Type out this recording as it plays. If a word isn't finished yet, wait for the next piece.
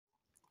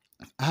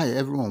Hi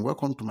everyone,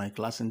 welcome to my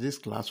class. In this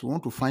class, we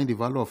want to find the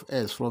value of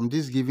s from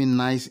this given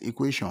nice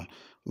equation.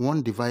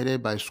 1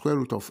 divided by square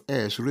root of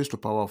s raised to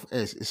power of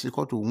s is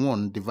equal to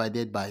 1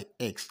 divided by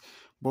x.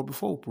 But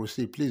before we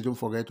proceed, please don't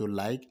forget to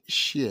like,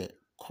 share,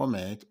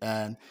 comment,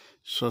 and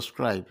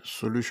subscribe.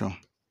 Solution.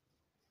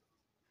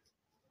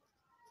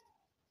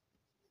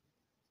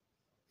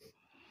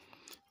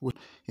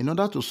 In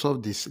order to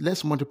solve this,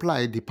 let's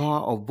multiply the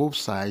power of both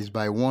sides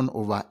by 1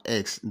 over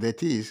x.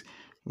 That is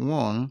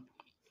 1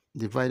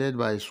 divided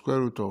by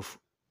square root of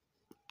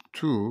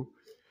 2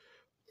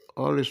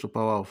 all raised to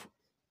power of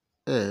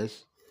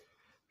s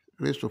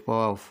raised to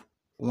power of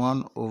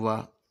 1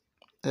 over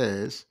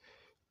s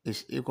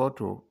is equal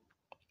to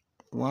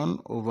 1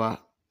 over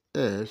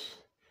s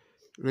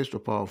raised to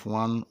power of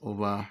 1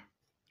 over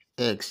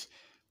x.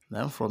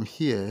 Then from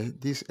here,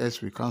 this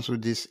s will cancel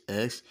this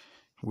x.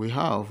 We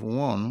have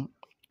 1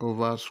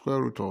 over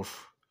square root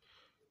of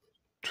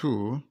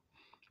 2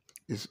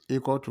 is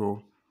equal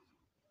to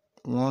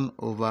 1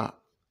 over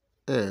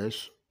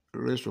s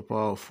raised to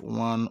power of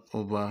 1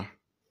 over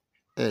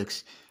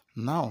x.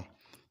 Now,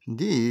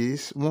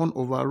 this 1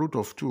 over root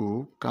of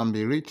 2 can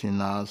be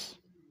written as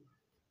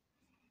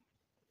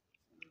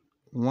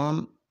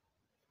 1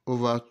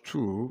 over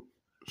 2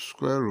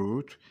 square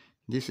root.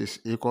 This is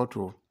equal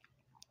to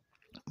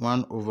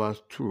 1 over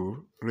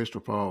 2 raised to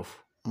power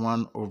of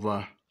 1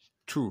 over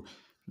 2.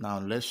 Now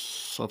let's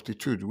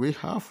substitute. We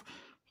have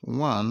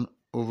 1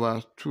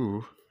 over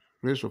 2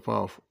 raised to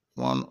power of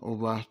 1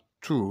 over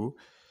 2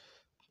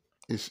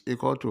 is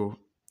equal to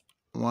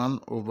 1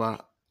 over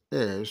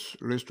s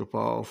raised to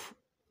power of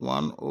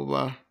 1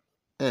 over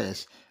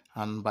s.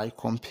 And by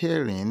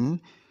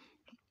comparing,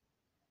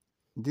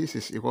 this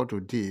is equal to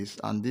this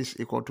and this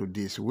equal to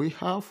this, we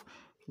have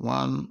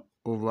 1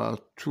 over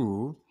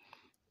 2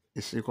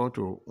 is equal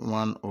to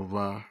 1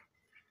 over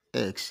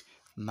x.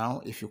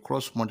 Now, if you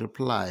cross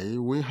multiply,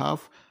 we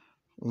have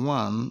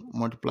 1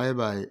 multiplied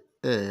by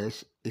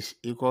s is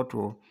equal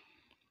to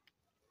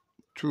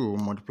 2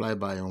 multiplied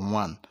by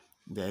 1.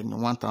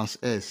 Then 1 times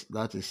s,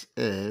 that is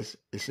s,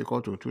 is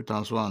equal to 2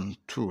 times 1,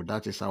 2.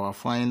 That is our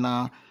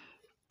final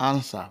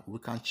answer. We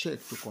can check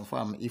to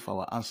confirm if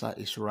our answer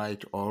is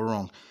right or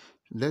wrong.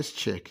 Let's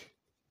check.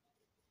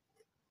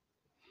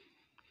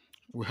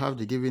 We have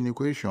the given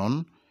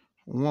equation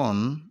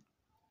 1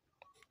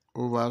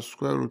 over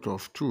square root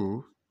of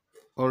 2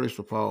 all raised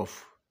to power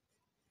of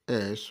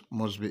s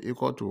must be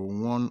equal to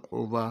 1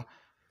 over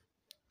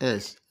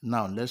s.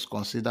 Now let's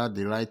consider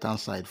the right hand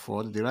side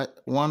first. The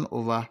 1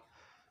 over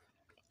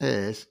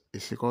s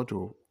is equal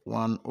to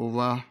 1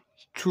 over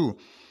 2.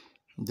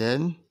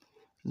 Then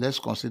let's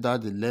consider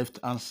the left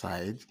hand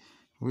side.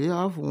 We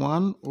have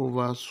 1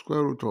 over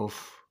square root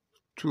of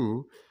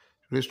 2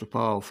 raised to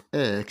power of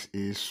x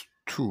is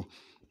 2.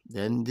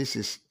 Then this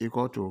is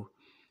equal to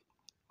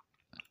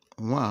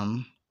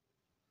 1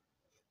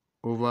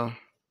 over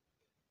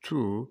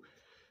 2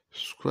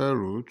 square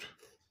root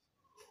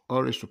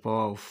all raised to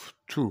power of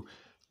 2.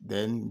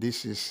 Then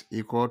this is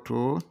equal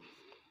to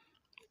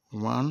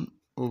 1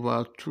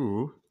 over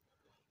 2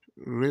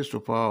 raised to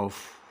power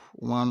of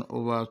 1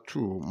 over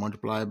 2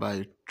 multiplied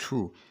by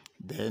 2.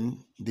 Then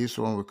this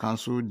one will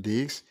cancel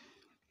this.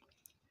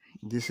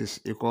 This is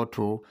equal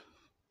to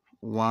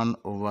 1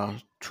 over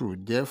 2.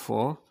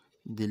 Therefore,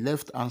 the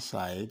left hand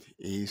side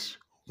is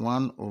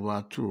 1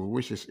 over 2,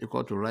 which is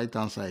equal to right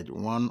hand side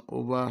 1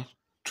 over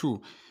 2,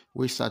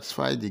 which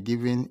satisfies the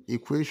given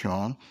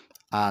equation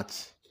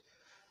at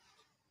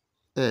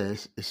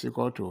s is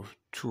equal to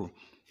 2.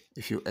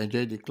 If you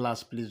enjoyed the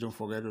class, please don't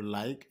forget to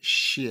like,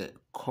 share,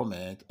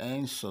 comment,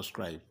 and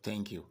subscribe.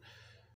 Thank you.